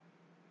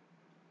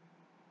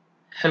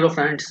Hello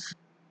friends,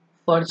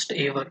 first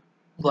ever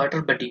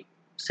Waterbody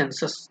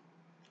Census.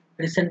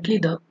 Recently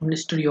the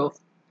Ministry of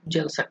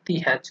Jal Shakti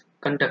has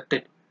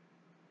conducted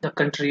the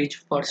country's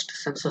first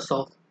census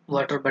of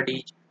water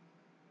bodies,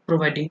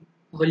 providing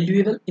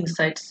valuable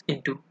insights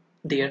into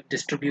their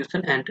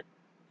distribution and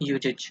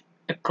usage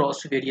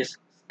across various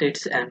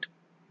states and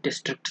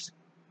districts.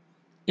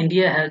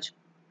 India has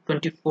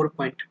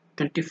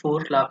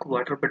 24.24 lakh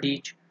water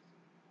bodies,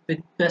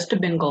 with West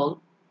Bengal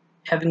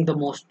having the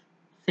most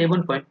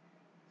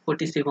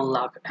 7.47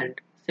 lakh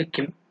and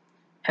Sikkim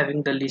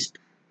having the least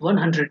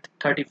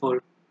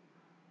 134.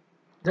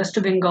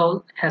 West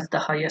Bengal has the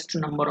highest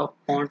number of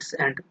ponds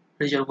and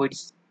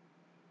reservoirs.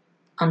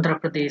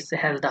 Andhra Pradesh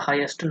has the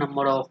highest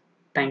number of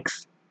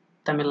tanks.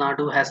 Tamil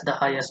Nadu has the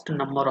highest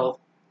number of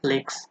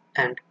lakes,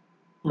 and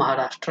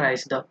Maharashtra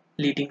is the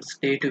leading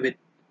state with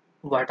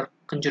water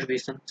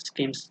conservation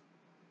schemes.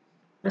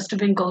 West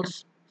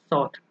Bengal's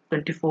South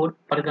 24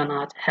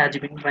 Parganas has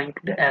been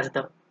ranked as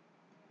the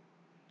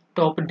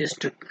top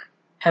district,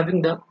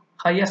 having the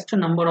highest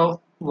number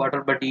of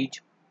water bodies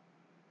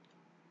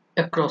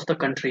across the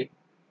country.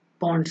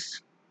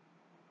 Ponds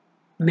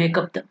make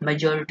up the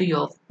majority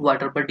of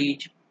water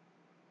bodies,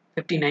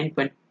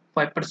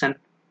 59.5%,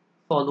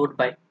 followed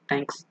by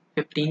tanks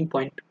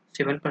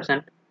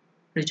 15.7%,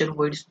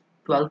 reservoirs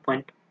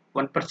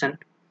 12.1%,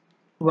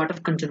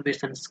 water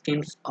conservation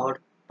schemes or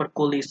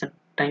percolation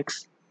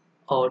tanks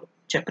or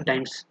check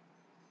dams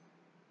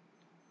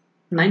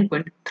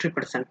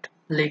 9.3%,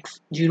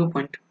 lakes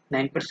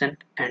 0.9%,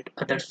 and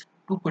others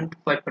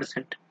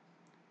 2.5%.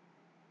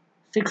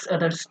 Six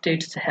other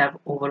states have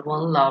over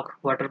 1 lakh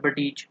water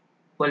bodies,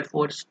 while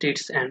four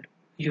states and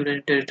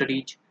union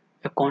territories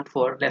account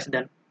for less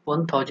than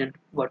 1,000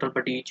 water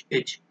bodies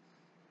each.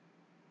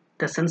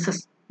 The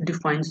census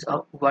defines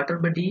a water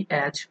body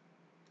as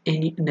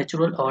any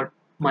natural or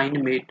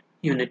man-made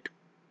unit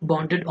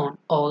bounded on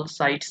all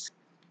sides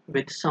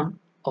with some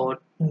or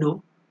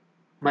no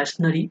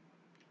masonry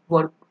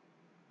work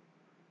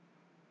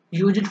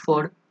used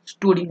for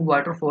storing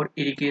water for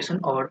irrigation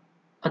or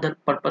other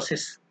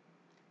purposes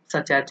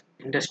such as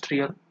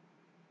industrial,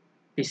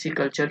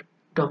 pisciculture,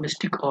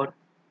 domestic or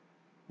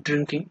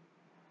drinking,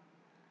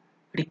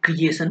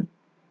 recreation,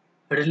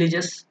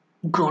 religious,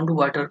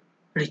 groundwater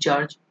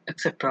recharge,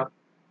 etc.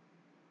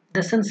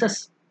 The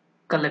census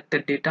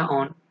collected data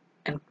on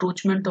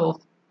encroachment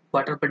of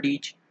water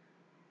bodies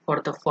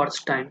for the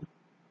first time,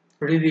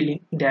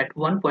 revealing that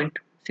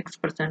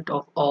 1.6%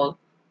 of all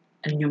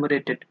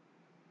enumerated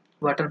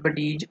water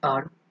bodies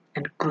are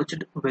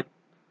encroached, with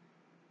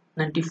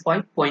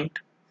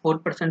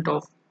 95.4%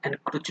 of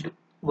encroached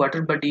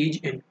water bodies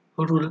in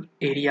rural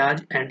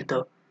areas and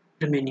the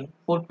remaining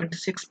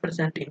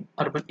 4.6% in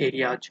urban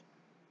areas.